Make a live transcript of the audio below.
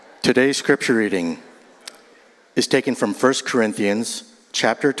Today's scripture reading is taken from 1 Corinthians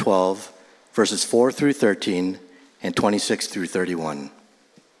chapter 12, verses 4 through 13 and 26 through 31.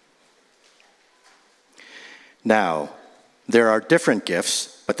 Now, there are different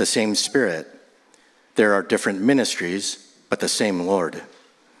gifts, but the same Spirit. There are different ministries, but the same Lord.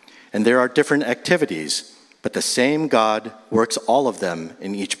 And there are different activities, but the same God works all of them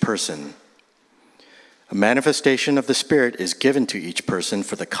in each person. A manifestation of the Spirit is given to each person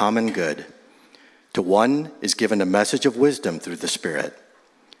for the common good. To one is given a message of wisdom through the Spirit.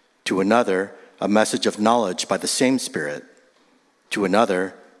 To another, a message of knowledge by the same Spirit. To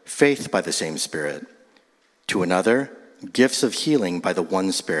another, faith by the same Spirit. To another, gifts of healing by the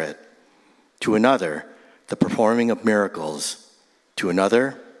one Spirit. To another, the performing of miracles. To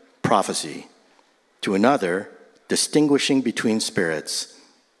another, prophecy. To another, distinguishing between spirits.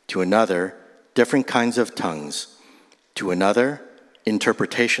 To another, different kinds of tongues. To another,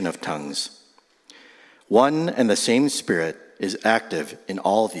 interpretation of tongues. One and the same Spirit is active in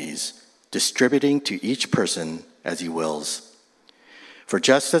all these, distributing to each person as he wills. For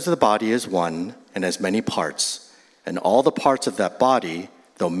just as the body is one and has many parts, and all the parts of that body,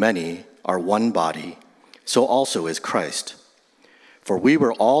 though many, are one body, so also is Christ. For we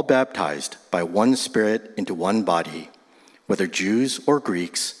were all baptized by one Spirit into one body, whether Jews or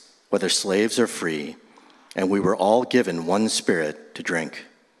Greeks, whether slaves or free, and we were all given one Spirit to drink.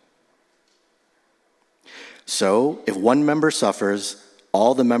 So, if one member suffers,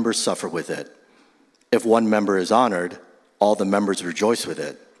 all the members suffer with it. If one member is honored, all the members rejoice with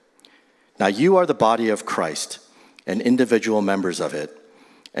it. Now you are the body of Christ, and individual members of it,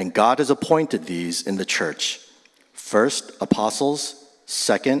 and God has appointed these in the church. First, apostles,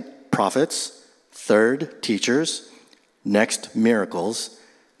 second, prophets, third, teachers, next, miracles,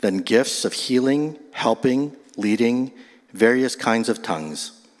 then gifts of healing, helping, leading, various kinds of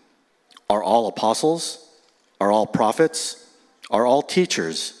tongues. Are all apostles? Are all prophets? Are all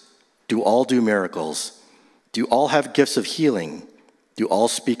teachers? Do all do miracles? Do all have gifts of healing? Do all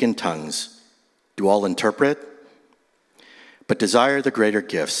speak in tongues? Do all interpret? But desire the greater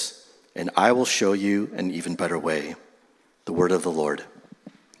gifts, and I will show you an even better way. The word of the Lord.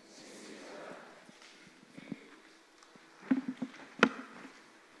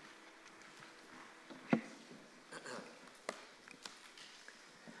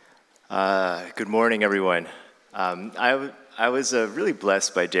 Good morning, everyone. I was really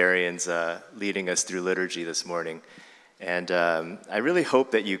blessed by Darian's leading us through liturgy this morning. And I really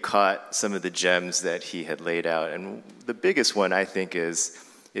hope that you caught some of the gems that he had laid out. And the biggest one, I think, is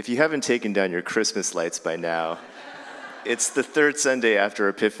if you haven't taken down your Christmas lights by now, it's the third Sunday after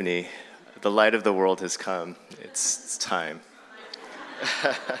Epiphany. The light of the world has come. It's time.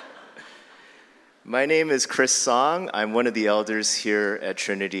 My name is Kris Song. I'm one of the elders here at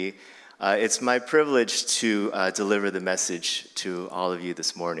Trinity. It's my privilege to deliver the message to all of you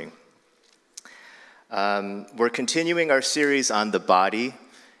this morning. We're continuing our series on the body,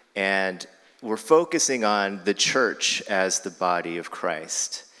 and we're focusing on the church as the body of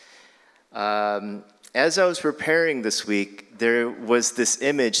Christ. As I was preparing this week, there was this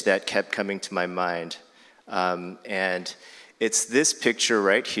image that kept coming to my mind, and it's this picture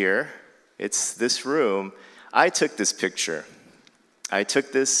right here. It's this room. I took this picture. I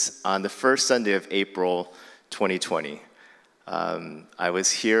took this on the first Sunday of April 2020. I was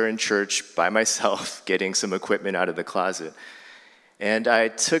here in church by myself getting some equipment out of the closet. And I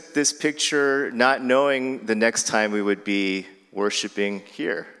took this picture not knowing the next time we would be worshiping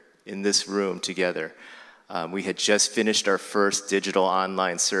here in this room together. We had just finished our first digital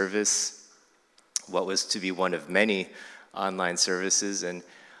online service, what was to be one of many online services. And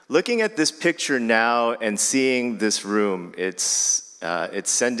looking at this picture now and seeing this room, it's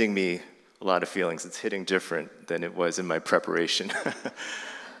sending me a lot of feelings. It's hitting different than it was in my preparation.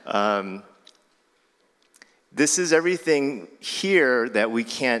 This is everything here that we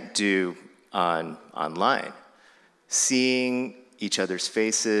can't do online. Seeing each other's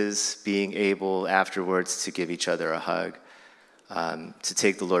faces, being able afterwards to give each other a hug, to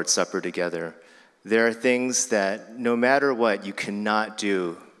take the Lord's Supper together. There are things that no matter what, you cannot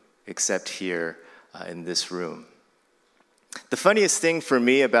do except here in this room. The funniest thing for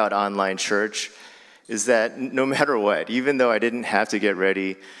me about online church is that no matter what, even though I didn't have to get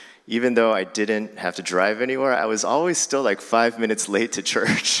ready, even though I didn't have to drive anywhere, I was always still like 5 minutes late to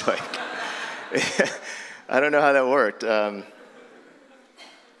church. I don't know how that worked.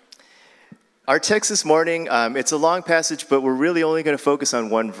 Our text this morning, it's a long passage, but we're really only going to focus on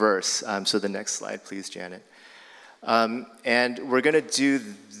one verse. So the next slide, please, Janet. And we're going to do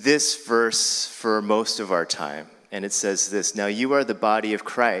this verse for most of our time. And it says this: "Now you are the body of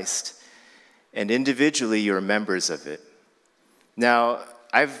Christ, and individually you're members of it." Now,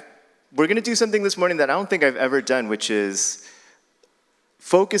 we're going to do something this morning that I don't think I've ever done, which is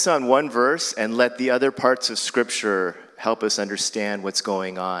focus on one verse and let the other parts of Scripture help us understand what's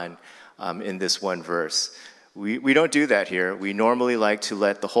going on in this one verse. We don't do that here. We normally like to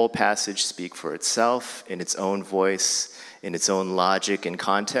let the whole passage speak for itself, in its own voice, in its own logic and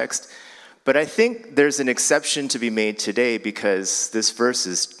context. But I think there's an exception to be made today because this verse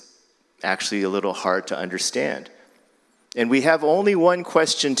is actually a little hard to understand. And we have only one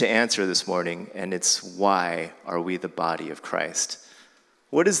question to answer this morning, and it's, why are we the body of Christ?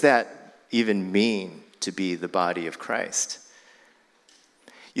 What does that even mean, to be the body of Christ?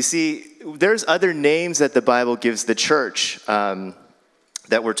 You see, there's other names that the Bible gives the church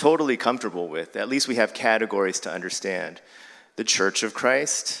that we're totally comfortable with. At least we have categories to understand. The church of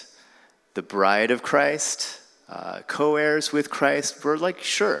Christ, the bride of Christ, co-heirs with Christ. We're like,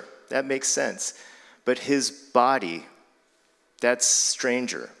 sure, that makes sense. But his body, that's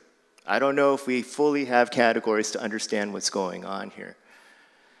stranger. I don't know if we fully have categories to understand what's going on here.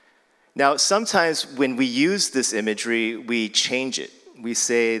 Now, sometimes when we use this imagery, we change it. We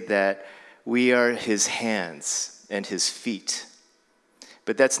say that we are his hands and his feet.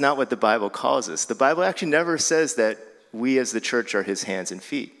 But that's not what the Bible calls us. The Bible actually never says that we as the church are his hands and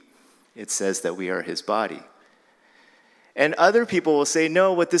feet. It says that we are his body. And other people will say,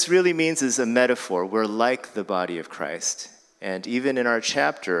 no, what this really means is a metaphor. We're like the body of Christ. And even in our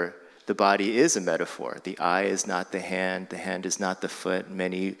chapter, the body is a metaphor. The eye is not the hand is not the foot.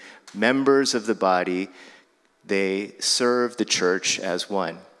 Many members of the body, they serve the church as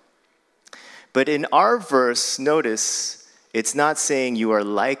one. But in our verse, notice, it's not saying you are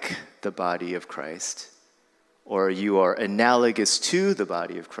like the body of Christ or you are analogous to the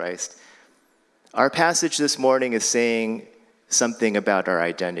body of Christ. Our passage this morning is saying something about our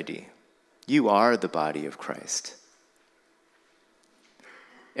identity. You are the body of Christ.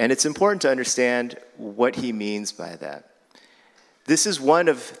 And it's important to understand what he means by that. This is one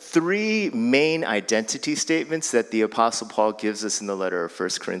of three main identity statements that the Apostle Paul gives us in the letter of 1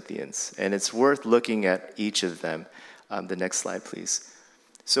 Corinthians. And it's worth looking at each of them. The next slide, please.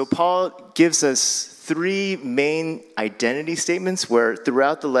 So Paul gives us three main identity statements where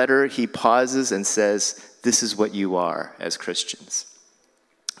throughout the letter he pauses and says, this is what you are as Christians.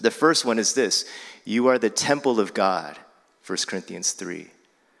 The first one is this: you are the temple of God, 1 Corinthians 3.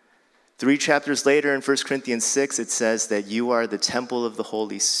 3 chapters later in 1 Corinthians 6, it says that you are the temple of the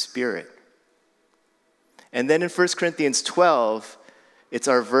Holy Spirit. And then in 1 Corinthians 12, it's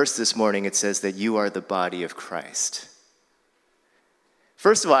our verse this morning, it says that you are the body of Christ.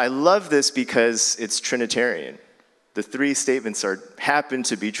 First of all, I love this because it's Trinitarian. The three statements happen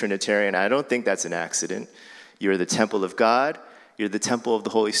to be Trinitarian. I don't think that's an accident. You're the temple of God, you're the temple of the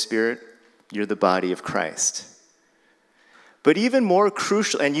Holy Spirit, you're the body of Christ. But even more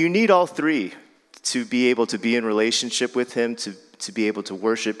crucial, and you need all three to be able to be in relationship with him, to be able to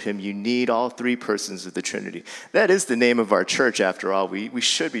worship him. You need all three persons of the Trinity. That is the name of our church, after all. We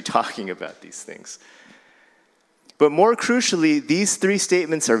should be talking about these things. But more crucially, these three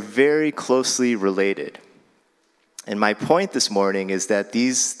statements are very closely related. And my point this morning is that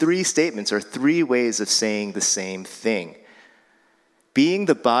these three statements are three ways of saying the same thing. Being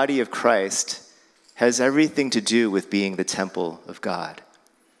the body of Christ has everything to do with being the temple of God.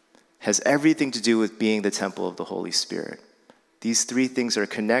 Has everything to do with being the temple of the Holy Spirit. These three things are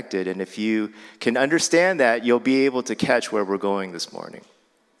connected, and if you can understand that, you'll be able to catch where we're going this morning.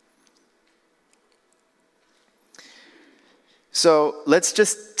 So let's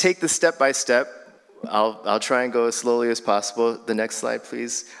just take this step by step. I'll try and go as slowly as possible. The next slide,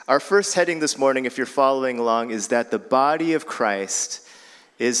 please. Our first heading this morning, if you're following along, is that the body of Christ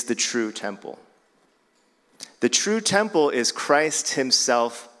is the true temple. The true temple is Christ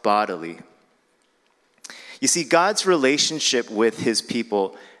himself bodily. You see, God's relationship with his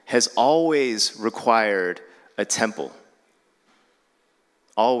people has always required a temple.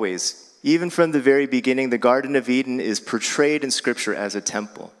 Always. Even from the very beginning, the Garden of Eden is portrayed in Scripture as a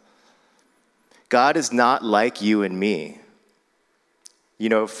temple. God is not like you and me. You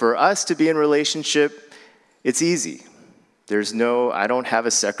know, for us to be in relationship, it's easy. I don't have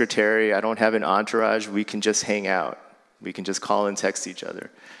a secretary, I don't have an entourage, we can just hang out. We can just call and text each other.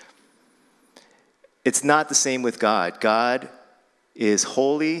 It's not the same with God. God is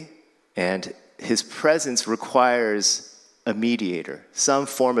holy, and his presence requires a mediator, some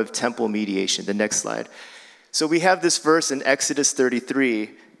form of temple mediation. The next slide. So we have this verse in Exodus 33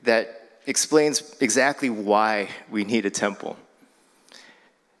 that explains exactly why we need a temple.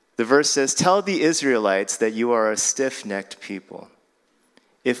 The verse says, "Tell the Israelites that you are a stiff-necked people.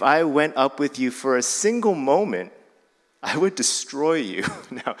 If I went up with you for a single moment, I would destroy you."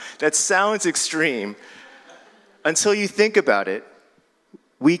 Now, that sounds extreme. Until you think about it,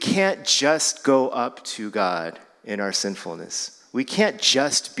 we can't just go up to God in our sinfulness. We can't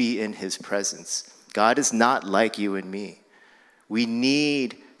just be in his presence. God is not like you and me. We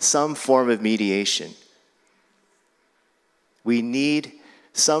need some form of mediation. We need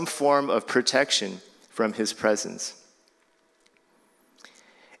some form of protection from his presence.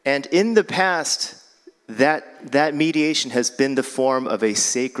 And in the past, that mediation has been the form of a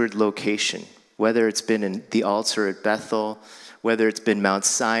sacred location, whether it's been in the altar at Bethel, whether it's been Mount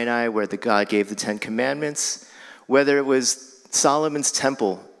Sinai, where God gave the Ten Commandments, whether it was Solomon's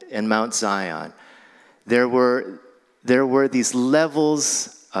temple in Mount Zion. There were these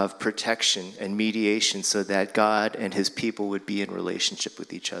levels of protection and mediation so that God and his people would be in relationship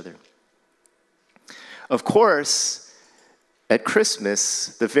with each other. Of course, at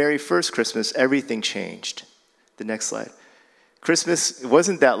Christmas, the very first Christmas, everything changed. The next slide. Christmas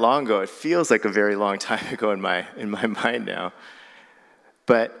wasn't that long ago. It feels like a very long time ago in my mind now.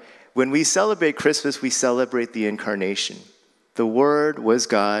 But when we celebrate Christmas, we celebrate the incarnation. The Word was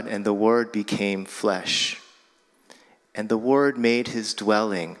God, and the Word became flesh. And the Word made his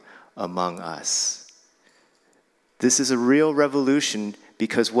dwelling among us. This is a real revolution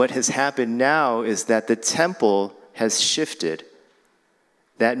because what has happened now is that the temple has shifted.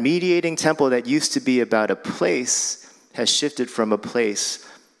 That mediating temple that used to be about a place has shifted from a place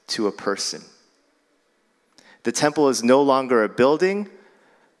to a person. The temple is no longer a building.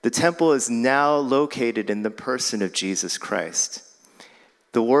 The temple is now located in the person of Jesus Christ.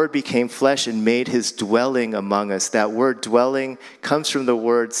 The Word became flesh and made his dwelling among us. That word dwelling comes from the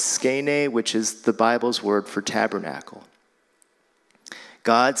word skene, which is the Bible's word for tabernacle.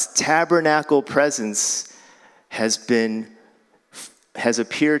 God's tabernacle presence has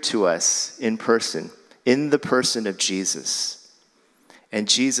appeared to us in person, in the person of Jesus. And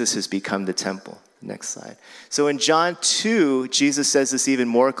Jesus has become the temple. Next slide. So in John 2, Jesus says this even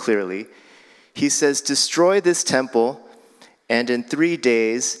more clearly. He says, "Destroy this temple, and in 3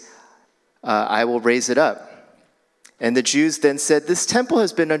 days I will raise it up." And the Jews then said, "This temple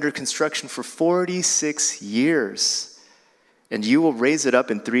has been under construction for 46 years, and you will raise it up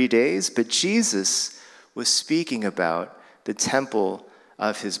in 3 days?" But Jesus was speaking about the temple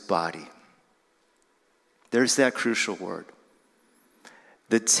of his body. There's that crucial word.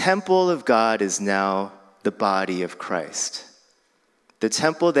 The temple of God is now the body of Christ. The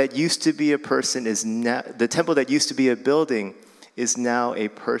temple that used to be a person is now, the temple that used to be a building is now a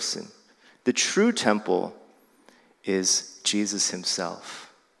person. The true temple is Jesus himself,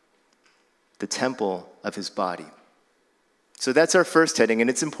 the temple of his body. So that's our first heading, and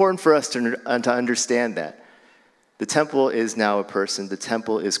it's important for us to understand that. The temple is now a person. The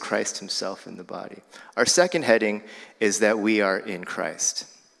temple is Christ himself in the body. Our second heading is that we are in Christ.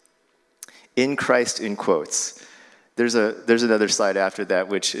 In Christ in quotes. There's another slide after that,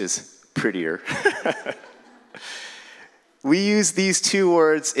 which is prettier. We use these two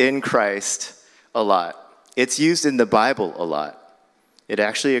words, in Christ, a lot. It's used in the Bible a lot. It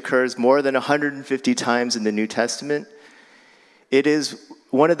actually occurs more than 150 times in the New Testament. It is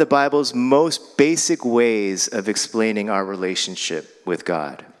one of the Bible's most basic ways of explaining our relationship with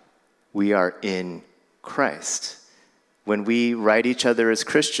God. We are in Christ. When we write each other as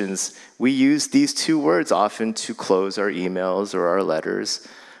Christians, we use these two words often to close our emails or our letters.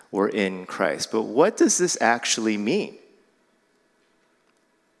 We're in Christ. But what does this actually mean?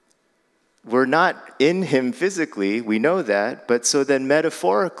 We're not in him physically, we know that, but so then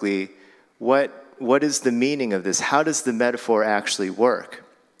metaphorically, what is the meaning of this? How does the metaphor actually work?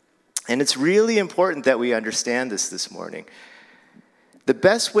 And it's really important that we understand this morning. The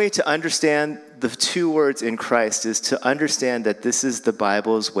best way to understand the two words in Christ is to understand that this is the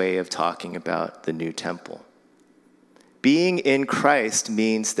Bible's way of talking about the new temple. Being in Christ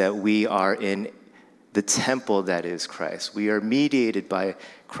means that we are in the temple that is Christ. We are mediated by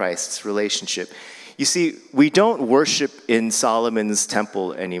Christ's relationship. You see, we don't worship in Solomon's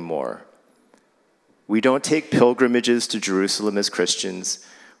temple anymore. We don't take pilgrimages to Jerusalem as Christians.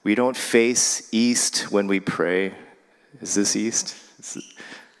 We don't face east when we pray. Is this east?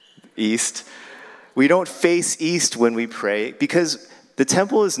 East. We don't face east when we pray because the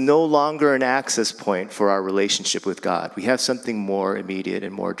temple is no longer an access point for our relationship with God. We have something more immediate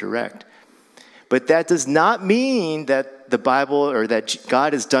and more direct. But that does not mean that the Bible or that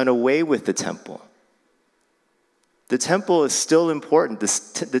God has done away with the temple. The temple is still important.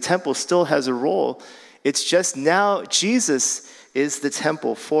 The temple still has a role. It's just now Jesus is the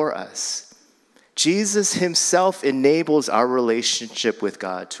temple for us. Jesus himself enables our relationship with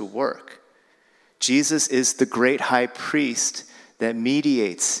God to work. Jesus is the great high priest that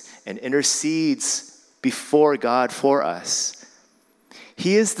mediates and intercedes before God for us.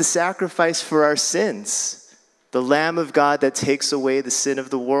 He is the sacrifice for our sins, the Lamb of God that takes away the sin of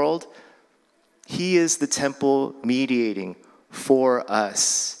the world. He is the temple mediating for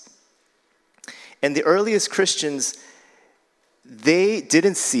us. And the earliest Christians, they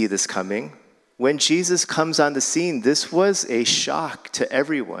didn't see this coming. When Jesus comes on the scene, this was a shock to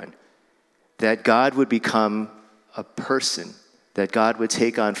everyone, that God would become a person, that God would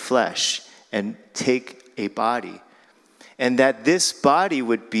take on flesh and take a body, and that this body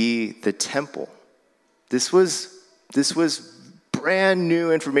would be the temple. This was brand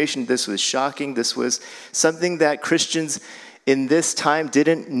new information. This was shocking. This was something that Christians in this time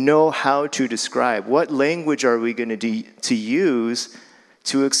didn't know how to describe. What language are we going to use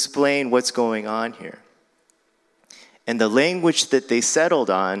to explain what's going on here? And the language that they settled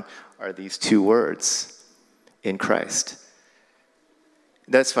on are these two words: in Christ.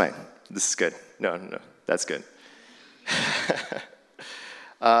 That's fine. This is good. No, that's good.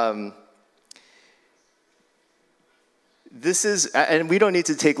 This is, and we don't need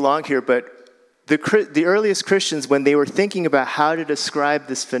to take long here, but the earliest Christians, when they were thinking about how to describe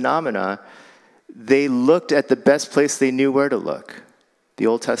this phenomena, they looked at the best place they knew where to look, the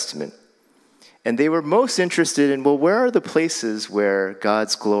Old Testament. And they were most interested in, well, where are the places where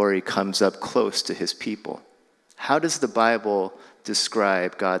God's glory comes up close to his people? How does the Bible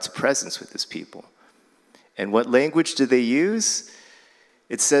describe God's presence with his people? And what language do they use?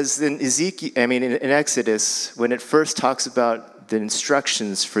 It says in Exodus, when it first talks about the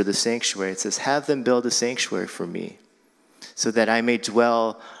instructions for the sanctuary, it says, have them build a sanctuary for me so that I may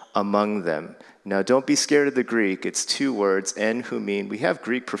dwell among them. Now, don't be scared of the Greek. It's two words, en humin. We have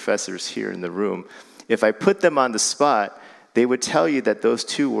Greek professors here in the room. If I put them on the spot, they would tell you that those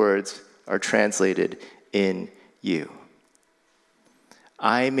two words are translated in you.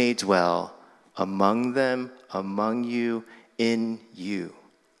 I may dwell among them, among you, in you.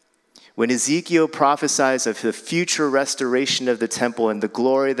 When Ezekiel prophesies of the future restoration of the temple and the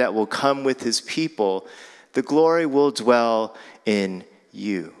glory that will come with his people, the glory will dwell in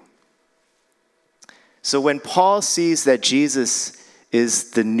you. So when Paul sees that Jesus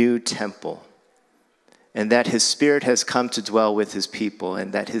is the new temple, and that his Spirit has come to dwell with his people,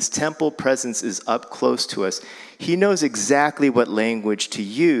 and that his temple presence is up close to us, he knows exactly what language to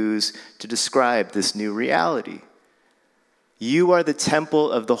use to describe this new reality. You are the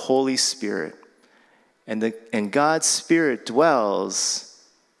temple of the Holy Spirit, and God's Spirit dwells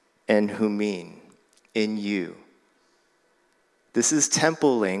en humin, in you. This is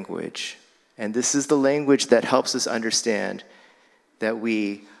temple language, and this is the language that helps us understand that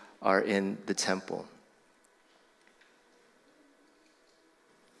we are in the temple.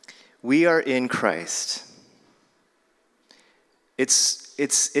 We are in Christ.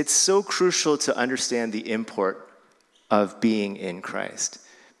 It's so crucial to understand the import of being in Christ.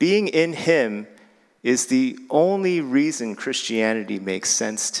 Being in him is the only reason Christianity makes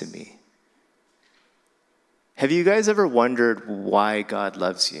sense to me. Have you guys ever wondered why God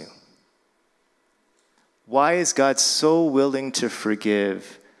loves you? Why is God so willing to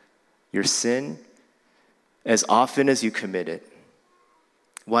forgive your sin as often as you commit it?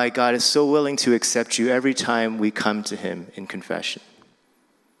 Why God is so willing to accept you every time we come to him in confession?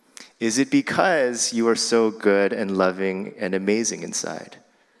 Is it because you are so good and loving and amazing inside?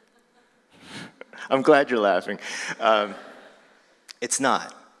 I'm glad you're laughing. It's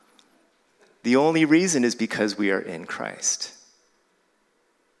not. The only reason is because we are in Christ.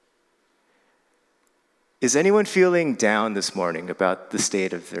 Is anyone feeling down this morning about the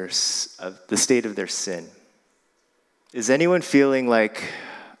state of their sin? Is anyone feeling like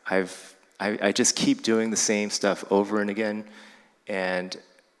I just keep doing the same stuff over and again, and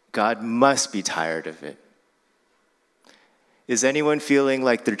God must be tired of it? Is anyone feeling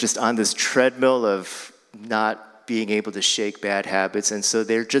like they're just on this treadmill of not being able to shake bad habits, and so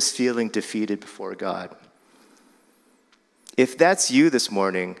they're just feeling defeated before God? If that's you this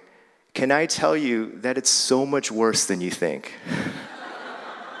morning, can I tell you that it's so much worse than you think?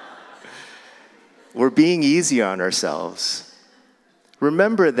 We're being easy on ourselves.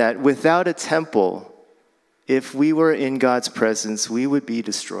 Remember that without a temple, if we were in God's presence, we would be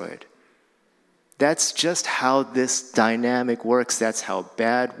destroyed. That's just how this dynamic works. That's how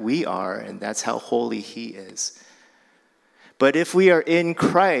bad we are, and that's how holy he is. But if we are in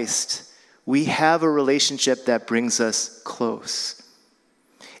Christ, we have a relationship that brings us close.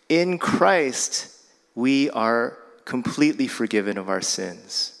 In Christ, we are completely forgiven of our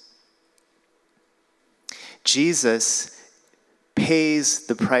sins. Jesus pays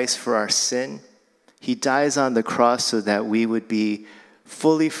the price for our sin. He dies on the cross so that we would be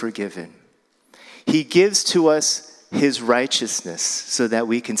fully forgiven. He gives to us his righteousness so that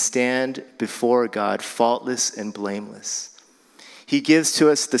we can stand before God faultless and blameless. He gives to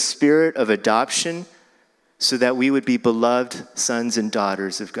us the spirit of adoption so that we would be beloved sons and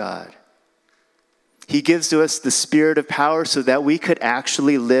daughters of God. He gives to us the spirit of power so that we could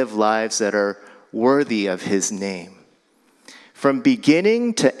actually live lives that are worthy of his name. From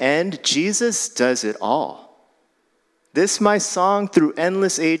beginning to end, Jesus does it all. This my song through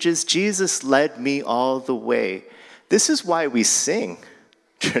endless ages, Jesus led me all the way. This is why we sing,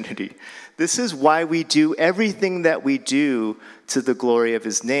 Trinity. This is why we do everything that we do to the glory of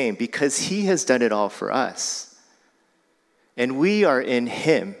his name, because he has done it all for us. And we are in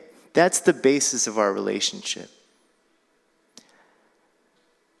him. That's the basis of our relationship.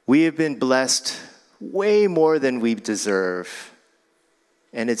 We have been blessed way more than we deserve.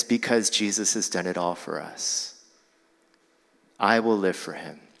 And it's because Jesus has done it all for us. I will live for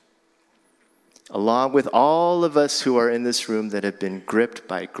him. Along with all of us who are in this room that have been gripped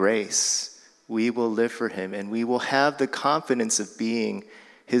by grace, we will live for him, and we will have the confidence of being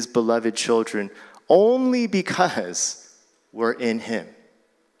his beloved children only because we're in him.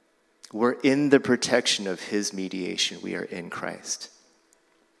 We're in the protection of his mediation. We are in Christ.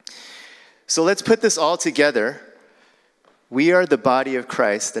 So let's put this all together. We are the body of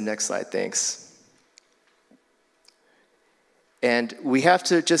Christ. The next slide, thanks. And we have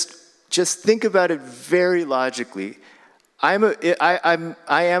to just think about it very logically. I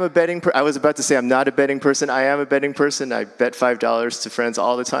am a betting person. I was about to say I'm not a betting person. I am a betting person. I bet $5 to friends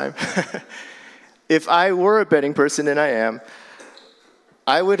all the time. If I were a betting person, and I am,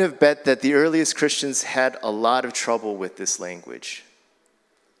 I would have bet that the earliest Christians had a lot of trouble with this language.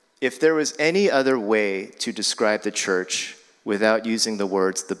 If there was any other way to describe the church without using the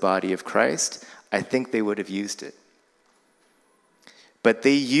words the body of Christ, I think they would have used it. But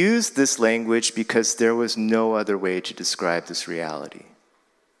they used this language because there was no other way to describe this reality.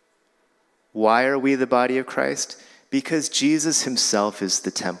 Why are we the body of Christ? Because Jesus himself is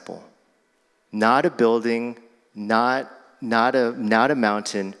the temple. Not a building, not a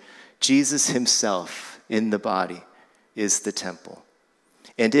mountain. Jesus himself in the body is the temple.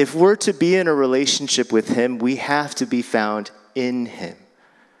 And if we're to be in a relationship with him, we have to be found in him.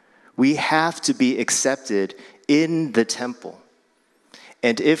 We have to be accepted in the temple.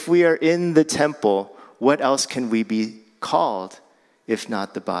 And if we are in the temple, what else can we be called if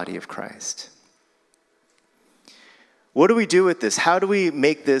not the body of Christ? What do we do with this? How do we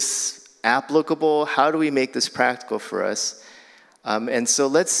make this applicable? How do we make this practical for us? And so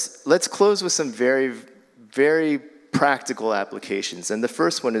let's close with some very, very practical applications. And the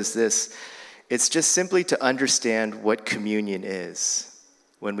first one is this. It's just simply to understand what communion is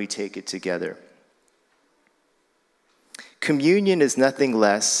when we take it together. Communion is nothing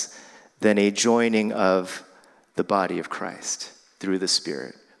less than a joining of the body of Christ through the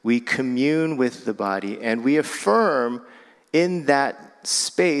Spirit. We commune with the body, and we affirm in that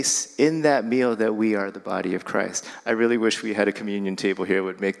space, in that meal, that we are the body of Christ. I really wish we had a communion table here. It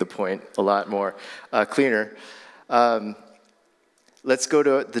would make the point a lot more cleaner. Let's go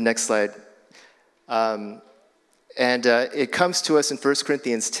to the next slide. It comes to us in 1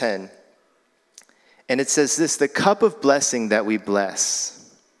 Corinthians 10. And it says this: the cup of blessing that we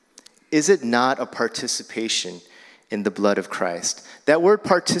bless, is it not a participation in the blood of Christ? That word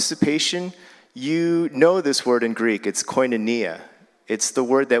participation, you know this word in Greek. It's koinonia. It's the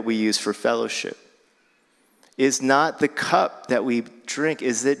word that we use for fellowship. Is not the cup that we drink,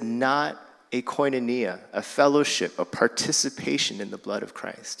 is it not a koinonia, a fellowship, a participation in the blood of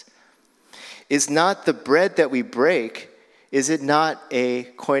Christ? Is not the bread that we break, is it not a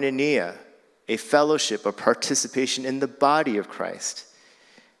koinonia, a fellowship, a participation in the body of Christ?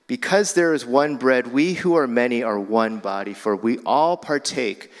 Because there is one bread, we who are many are one body, for we all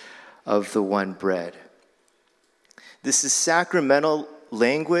partake of the one bread. This is sacramental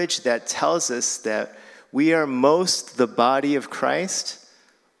language that tells us that we are most the body of Christ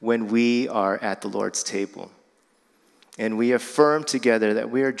when we are at the Lord's table. And we affirm together that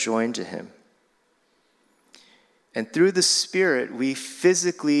we are joined to him. And through the Spirit, we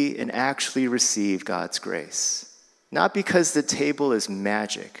physically and actually receive God's grace. Not because the table is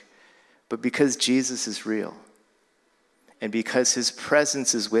magic, but because Jesus is real. And because his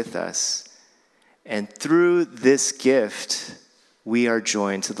presence is with us. And through this gift, we are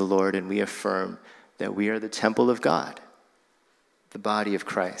joined to the Lord, and we affirm that we are the temple of God, the body of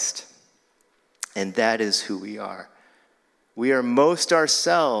Christ. And that is who we are. We are most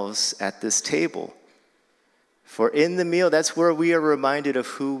ourselves at this table. For in the meal, that's where we are reminded of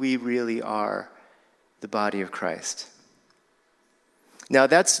who we really are, the body of Christ. Now,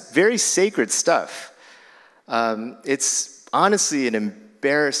 that's very sacred stuff. It's honestly an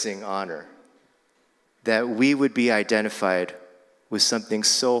embarrassing honor that we would be identified with something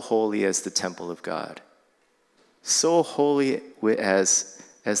so holy as the temple of God, so holy as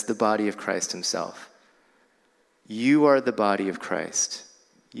the body of Christ himself. You are the body of Christ.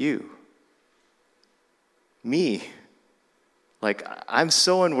 You. Me. Like, I'm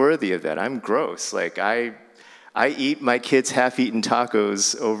so unworthy of that. I'm gross. Like, I eat my kids' half-eaten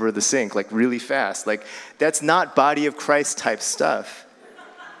tacos over the sink, like, really fast. Like, that's not body of Christ type stuff.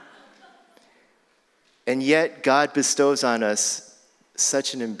 And yet, God bestows on us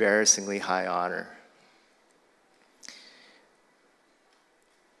such an embarrassingly high honor.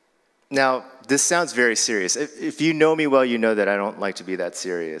 Now, this sounds very serious. If you know me well, you know that I don't like to be that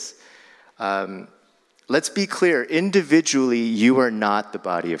serious. Let's be clear. Individually, you are not the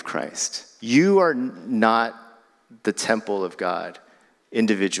body of Christ. You are not the temple of God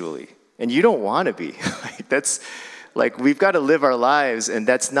individually. And you don't want to be. We've got to live our lives, and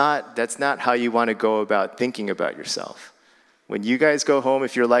that's not how you want to go about thinking about yourself. When you guys go home,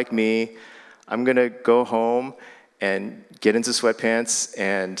 if you're like me, I'm going to go home and get into sweatpants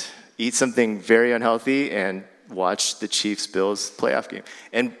and eat something very unhealthy and watch the Chiefs-Bills playoff game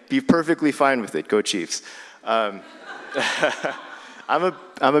and be perfectly fine with it. Go Chiefs. I'm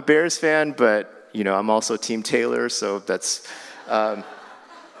a Bears fan, but I'm also Team Taylor, so that's.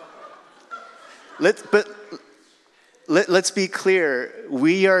 Let's be clear.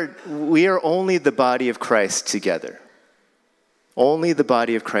 We are only the body of Christ together. Only the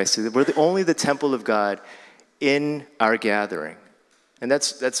body of Christ. We're only the temple of God in our gathering. And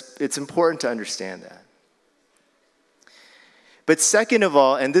it's important to understand that. But second of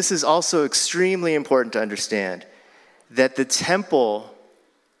all, and this is also extremely important to understand, that the temple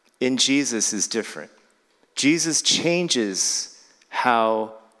in Jesus is different. Jesus changes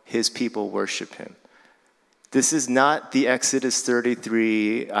how his people worship him. This is not the Exodus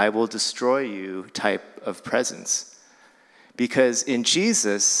 33, I will destroy you type of presence. Because in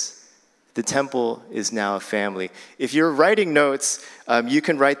Jesus, the temple is now a family. If you're writing notes, you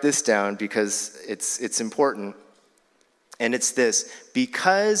can write this down because it's important. And it's this: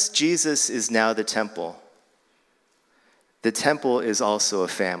 because Jesus is now the temple is also a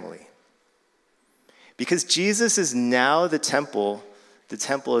family. Because Jesus is now the temple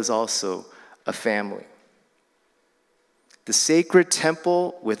is also a family. The sacred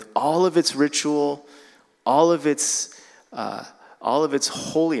temple, with all of its ritual, all of its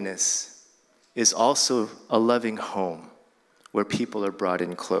holiness, is also a loving home where people are brought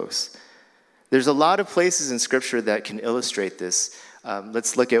in close. There's a lot of places in Scripture that can illustrate this.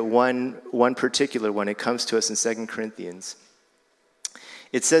 Let's look at one particular one. It comes to us in 2 Corinthians.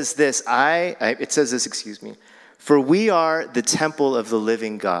 It says this, for we are the temple of the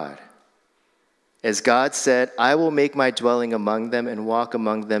living God. As God said, I will make my dwelling among them and walk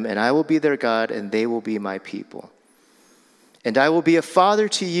among them, and I will be their God, and they will be my people. And I will be a father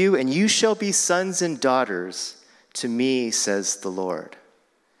to you, and you shall be sons and daughters to me, says the Lord.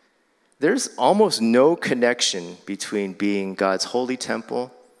 There's almost no connection between being God's holy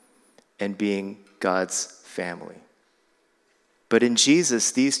temple and being God's family. But in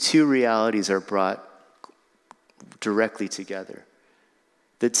Jesus, these two realities are brought directly together.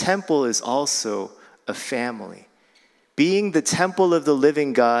 The temple is also a family. Being the temple of the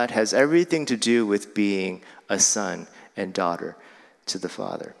living God has everything to do with being a son and daughter to the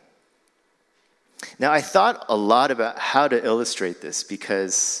Father. Now, I thought a lot about how to illustrate this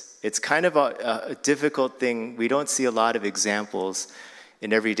because it's kind of a difficult thing. We don't see a lot of examples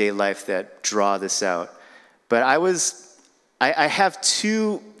in everyday life that draw this out. But I have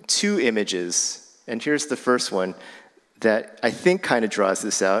two images, and here's the first one that I think kind of draws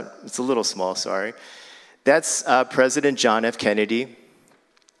this out. It's a little small, sorry. That's President John F. Kennedy,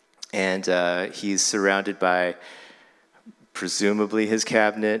 and he's surrounded by presumably his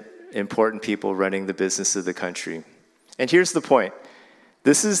cabinet, important people running the business of the country. And here's the point.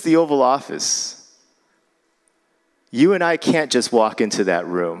 This is the Oval Office. You and I can't just walk into that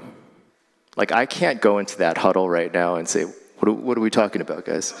room. Like, I can't go into that huddle right now and say, what are we talking about,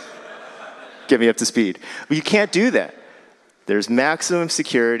 guys? Get me up to speed. Well, you can't do that. There's maximum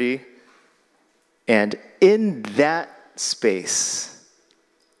security, and in that space,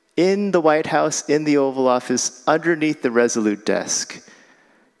 in the White House, in the Oval Office, underneath the Resolute desk,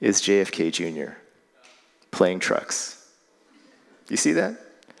 is JFK Jr. playing trucks. You see that?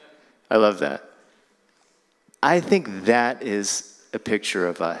 I love that. I think that is a picture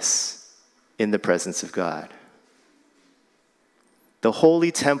of us in the presence of God. The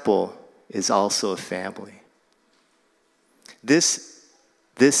holy temple is also a family. This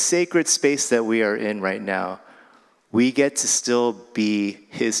sacred space that we are in right now, we get to still be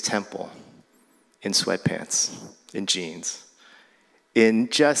his temple in sweatpants, in jeans, in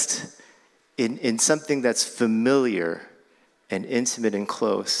something that's familiar and intimate and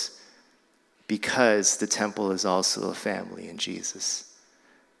close, because the temple is also a family in Jesus.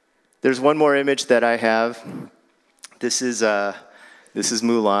 There's one more image that I have. This is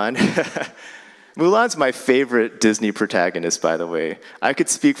Mulan. Mulan's my favorite Disney protagonist, by the way. I could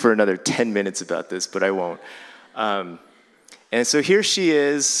speak for another 10 minutes about this, but I won't. And so here she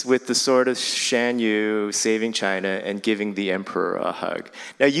is with the sword of Shan Yu saving China and giving the emperor a hug.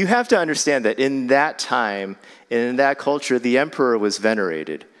 Now you have to understand that in that time, in that culture, the emperor was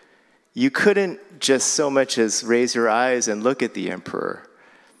venerated. You couldn't just so much as raise your eyes and look at the emperor.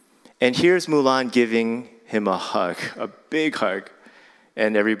 And here's Mulan giving him a hug, a big hug.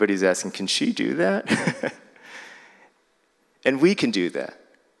 And everybody's asking, can she do that? And we can do that.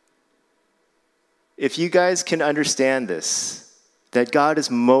 If you guys can understand this, that God is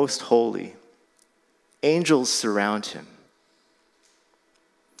most holy, angels surround him,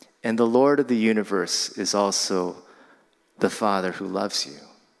 and the Lord of the universe is also the Father who loves you,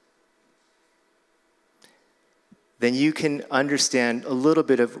 then you can understand a little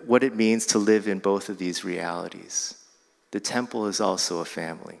bit of what it means to live in both of these realities. The temple is also a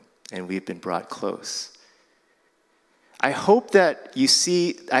family, and we've been brought close. I hope that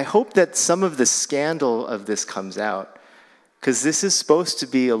some of the scandal of this comes out, because this is supposed to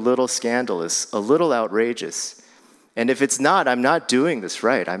be a little scandalous, a little outrageous. And if it's not, I'm not doing this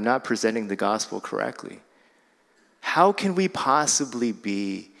right. I'm not presenting the gospel correctly. How can we possibly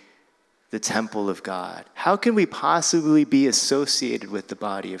be the temple of God? How can we possibly be associated with the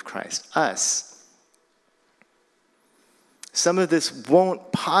body of Christ? Us. Some of this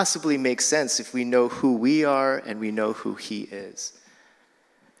won't possibly make sense if we know who we are and we know who he is.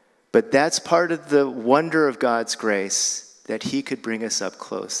 But that's part of the wonder of God's grace, that he could bring us up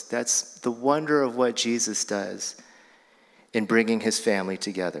close. That's the wonder of what Jesus does in bringing his family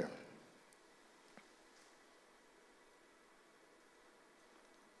together.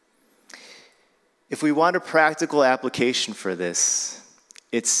 If we want a practical application for this,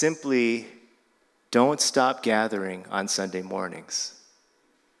 it's simply don't stop gathering on Sunday mornings.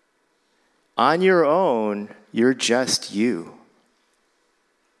 On your own, you're just you.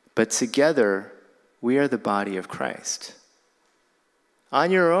 But together, we are the body of Christ.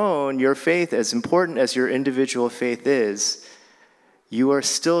 On your own, your faith, as important as your individual faith is, you are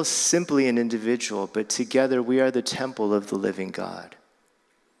still simply an individual, but together we are the temple of the living God.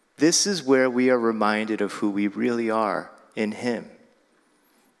 This is where we are reminded of who we really are in him.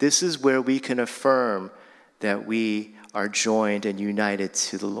 This is where we can affirm that we are joined and united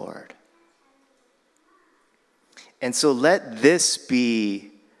to the Lord. And so let this be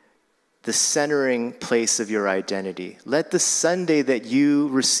the centering place of your identity. Let the Sunday that you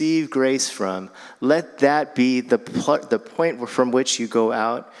receive grace from, let that be the point from which you go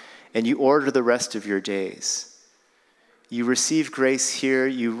out and you order the rest of your days. You receive grace here,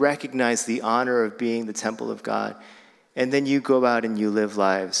 you recognize the honor of being the temple of God, and then you go out and you live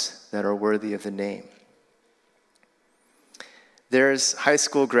lives that are worthy of the name. There's high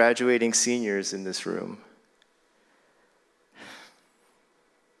school graduating seniors in this room.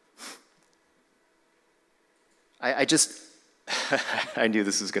 I just, I knew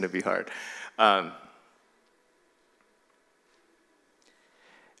this was going to be hard.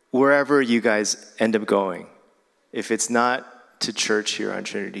 Wherever you guys end up going, if it's not to church here on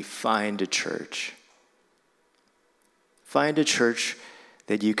Trinity, find a church. Find a church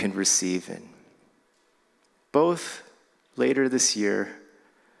that you can receive in. Both later this year,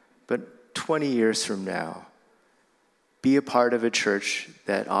 but 20 years from now, be a part of a church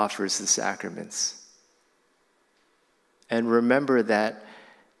that offers the sacraments. And remember that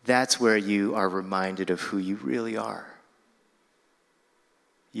that's where you are reminded of who you really are.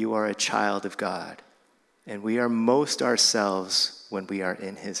 You are a child of God, and we are most ourselves when we are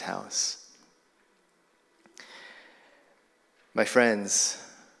in his house. My friends,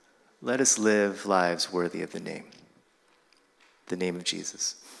 let us live lives worthy of the name of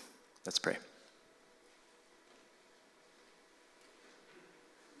Jesus. Let's pray.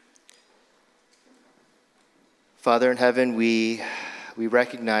 Father in heaven, we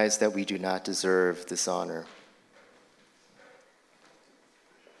recognize that we do not deserve this honor.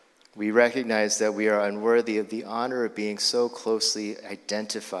 We recognize that we are unworthy of the honor of being so closely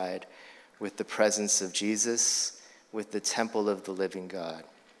identified with the presence of Jesus, with the temple of the living God.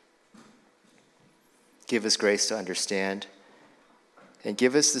 Give us grace to understand, and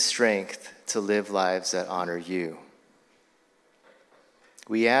give us the strength to live lives that honor you.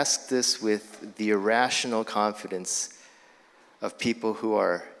 We ask this with the irrational confidence of people who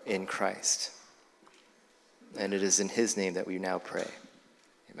are in Christ. And it is in his name that we now pray.